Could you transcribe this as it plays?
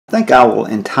I think I will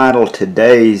entitle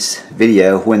today's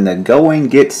video, "When the Going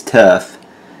Gets Tough,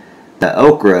 the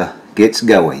Okra Gets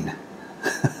Going."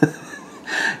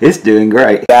 It's doing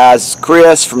great. Guys,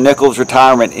 Chris from Nichols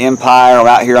Retirement Empire. I'm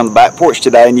out here on the back porch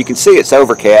today, and you can see it's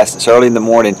overcast. It's early in the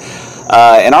morning.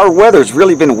 And our weather's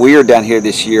really been weird down here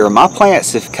this year. My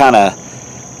plants have kind of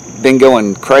been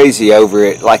going crazy over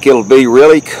it. Like, it'll be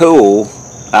really cool.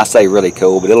 I say really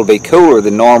cool, but it'll be cooler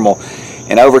than normal.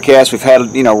 And overcast, we've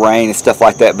had, rain and stuff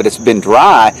like that, but it's been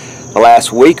dry the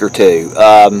last week or two.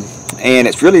 And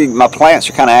it's really, my plants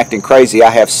are kind of acting crazy. I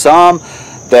have some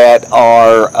that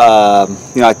are,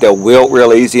 like they'll wilt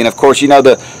real easy. And of course,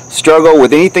 the struggle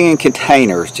with anything in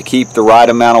containers to keep the right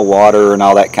amount of water and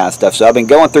all that kind of stuff. So I've been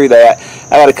going through that.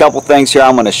 I got a couple things here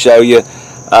I'm going to show you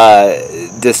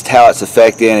just how it's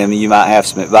affecting, and you might have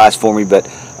some advice for me, but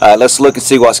let's look and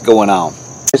see what's going on.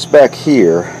 This back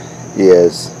here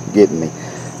is getting me.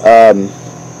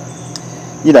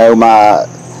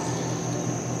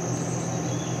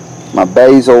 My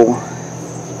basil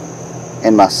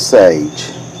and my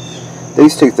sage,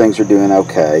 these two things are doing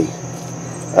okay.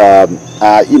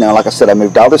 Like I said, I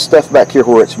moved all this stuff back here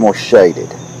where it's more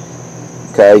shaded,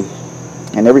 okay,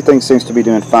 and everything seems to be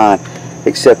doing fine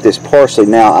except this parsley.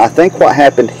 Now I think what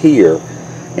happened here,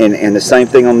 and the same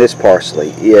thing on this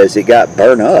parsley, is it got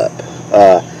burnt up.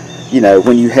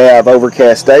 When you have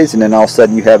overcast days and then all of a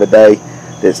sudden you have a day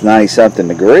that's 90-something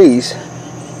degrees,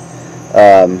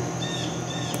 I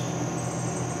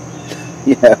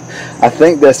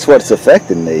think that's what's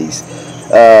affecting these.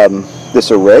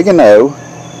 This oregano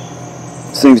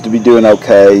seems to be doing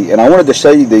okay, and I wanted to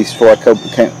show you these before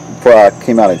I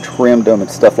came out and trimmed them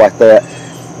and stuff like that,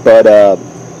 but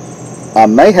I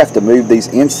may have to move these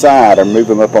inside or move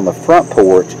them up on the front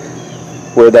porch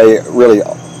where they really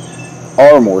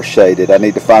are more shaded. I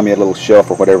need to find me a little shelf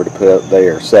or whatever to put up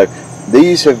there. So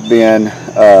these have been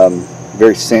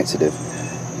very sensitive,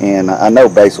 and I know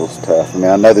basil's tough. I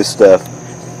mean, I know this stuff.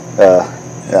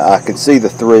 I can see the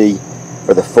 3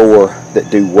 or the 4 that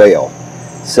do well.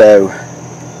 So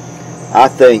I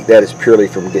think that is purely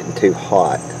from getting too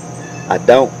hot. I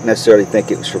don't necessarily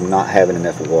think it was from not having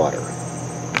enough water.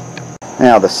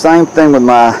 Now the same thing with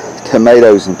my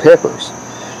tomatoes and peppers.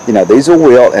 These will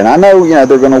wilt, and I know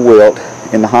they're going to wilt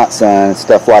in the hot sun and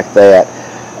stuff like that.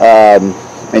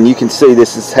 And you can see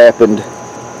this has happened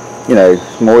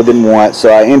more than once. So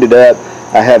I ended up,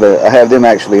 I have them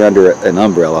actually under an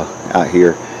umbrella out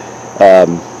here,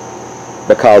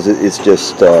 because it's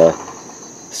just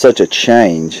such a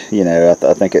change. I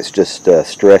think it's just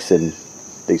stressing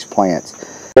these plants.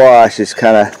 Squash is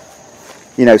kind of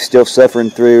still suffering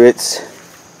through its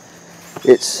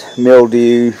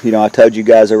mildew. I told you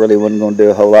guys I really wasn't going to do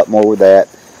a whole lot more with that.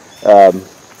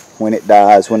 When it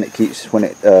dies, when it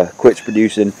quits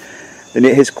producing, then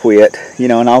it has quit.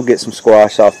 And I'll get some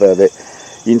squash off of it.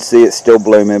 You can see it's still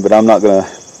blooming, but I'm not going to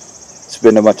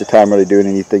spend a bunch of time really doing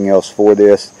anything else for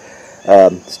this.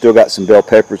 Still got some bell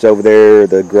peppers over there.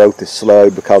 The growth is slow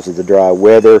because of the dry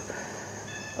weather.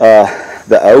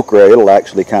 The okra, it'll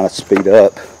actually kind of speed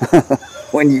up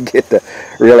when you get the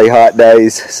really hot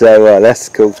days. So that's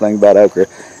the cool thing about okra.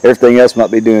 Everything else might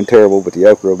be doing terrible, but the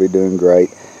okra will be doing great.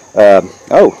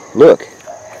 Oh, look,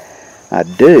 I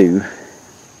do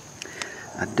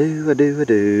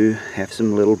have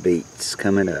some little beets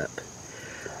coming up.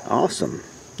 Awesome.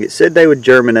 It said they would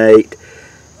germinate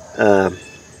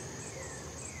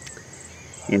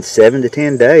in 7 to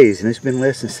 10 days, and it's been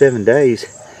less than 7 days.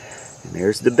 And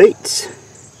there's the beets.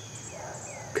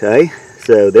 Okay,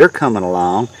 so they're coming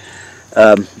along.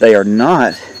 They are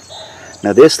not.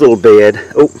 Now this little bed,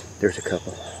 oh, there's a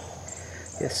couple.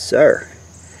 Yes, sir.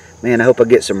 Man, I hope I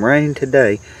get some rain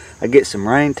today.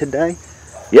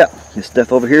 Yep, this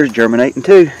stuff over here is germinating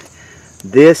too.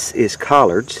 This is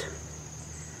collards.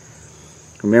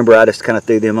 Remember, I just kind of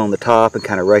threw them on the top and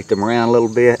kind of raked them around a little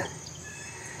bit.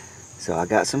 So I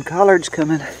got some collards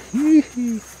coming.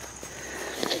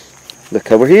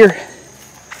 Look over here.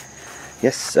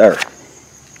 Yes, sir.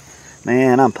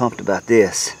 Man, I'm pumped about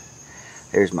this.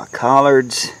 There's my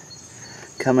collards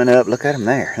coming up. Look at them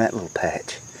there, that little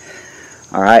patch.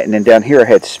 All right, and then down here I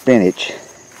had spinach.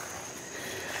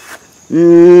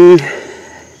 I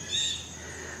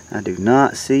do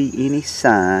not see any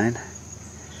sign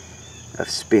of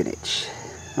spinach.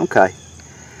 Okay,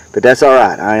 but that's all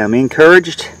right. I am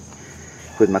encouraged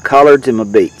with my collards and my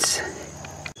beets.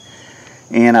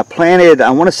 And I planted,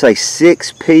 I want to say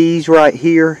 6 peas right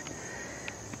here.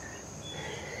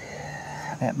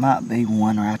 That might be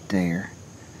one right there.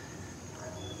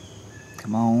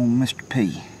 Come on, Mr.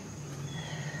 P.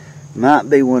 Might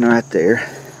be one right there.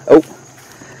 Oh,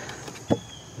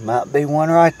 might be one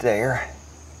right there.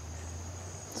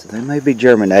 So they may be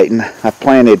germinating. I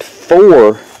planted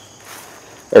two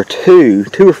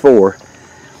or four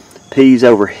peas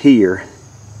over here.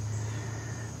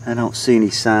 I don't see any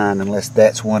sign unless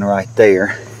that's one right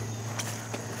there.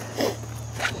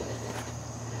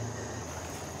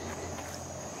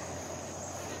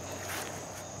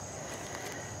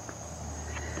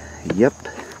 Yep.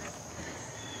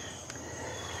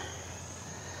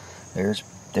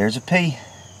 There's a pea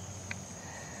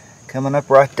coming up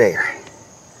right there.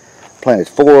 Planted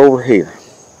 4 over here.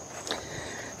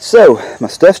 So my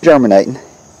stuff's germinating,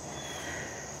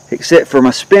 except for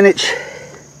my spinach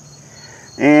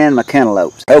and my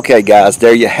cantaloupes. Okay guys,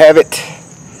 there you have it.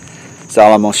 That's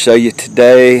all I'm going to show you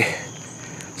today.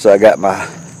 So I got my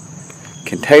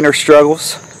container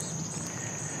struggles.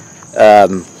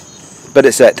 But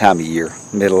it's that time of year,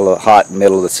 hot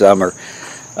middle of the summer.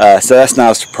 So that's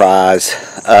not a surprise.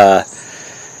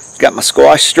 Got my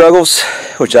squash struggles,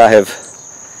 which I have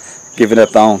given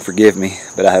up on. Forgive me,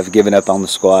 but I have given up on the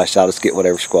squash. I'll just get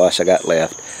whatever squash I got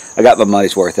left. I got my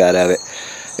money's worth out of it,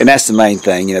 and that's the main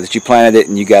thing, you know, that you planted it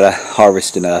and you got to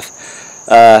harvest enough.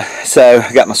 So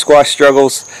I got my squash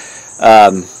struggles.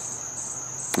 I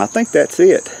think that's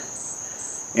it.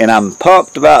 And I'm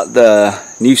pumped about the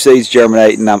new seeds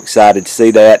germinating. I'm excited to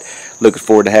see that. Looking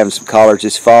forward to having some collards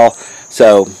this fall.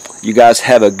 So you guys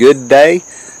have a good day.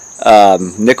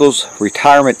 Nichols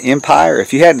Retirement Empire.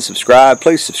 If you hadn't subscribed,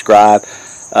 please subscribe.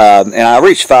 And I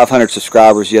reached 500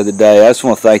 subscribers the other day. I just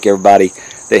want to thank everybody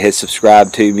that has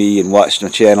subscribed to me and watched my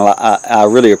channel. I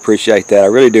really appreciate that. I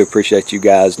really do appreciate you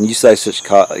guys. And you say such,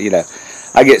 you know,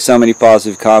 I get so many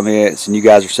positive comments, and you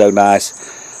guys are so nice.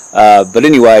 But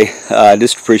anyway, I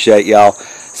just appreciate y'all.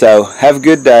 So have a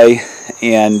good day,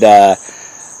 and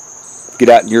get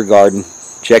out in your garden,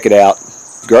 check it out.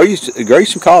 Grow you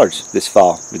some collards this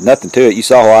fall. There's nothing to it. You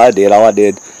saw what I did. All I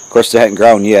did, of course, they hadn't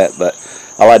grown yet, but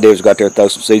all I did was go out there and throw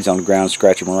some seeds on the ground,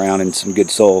 scratch them around in some good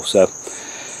soil. So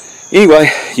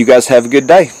anyway, you guys have a good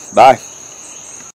day. Bye.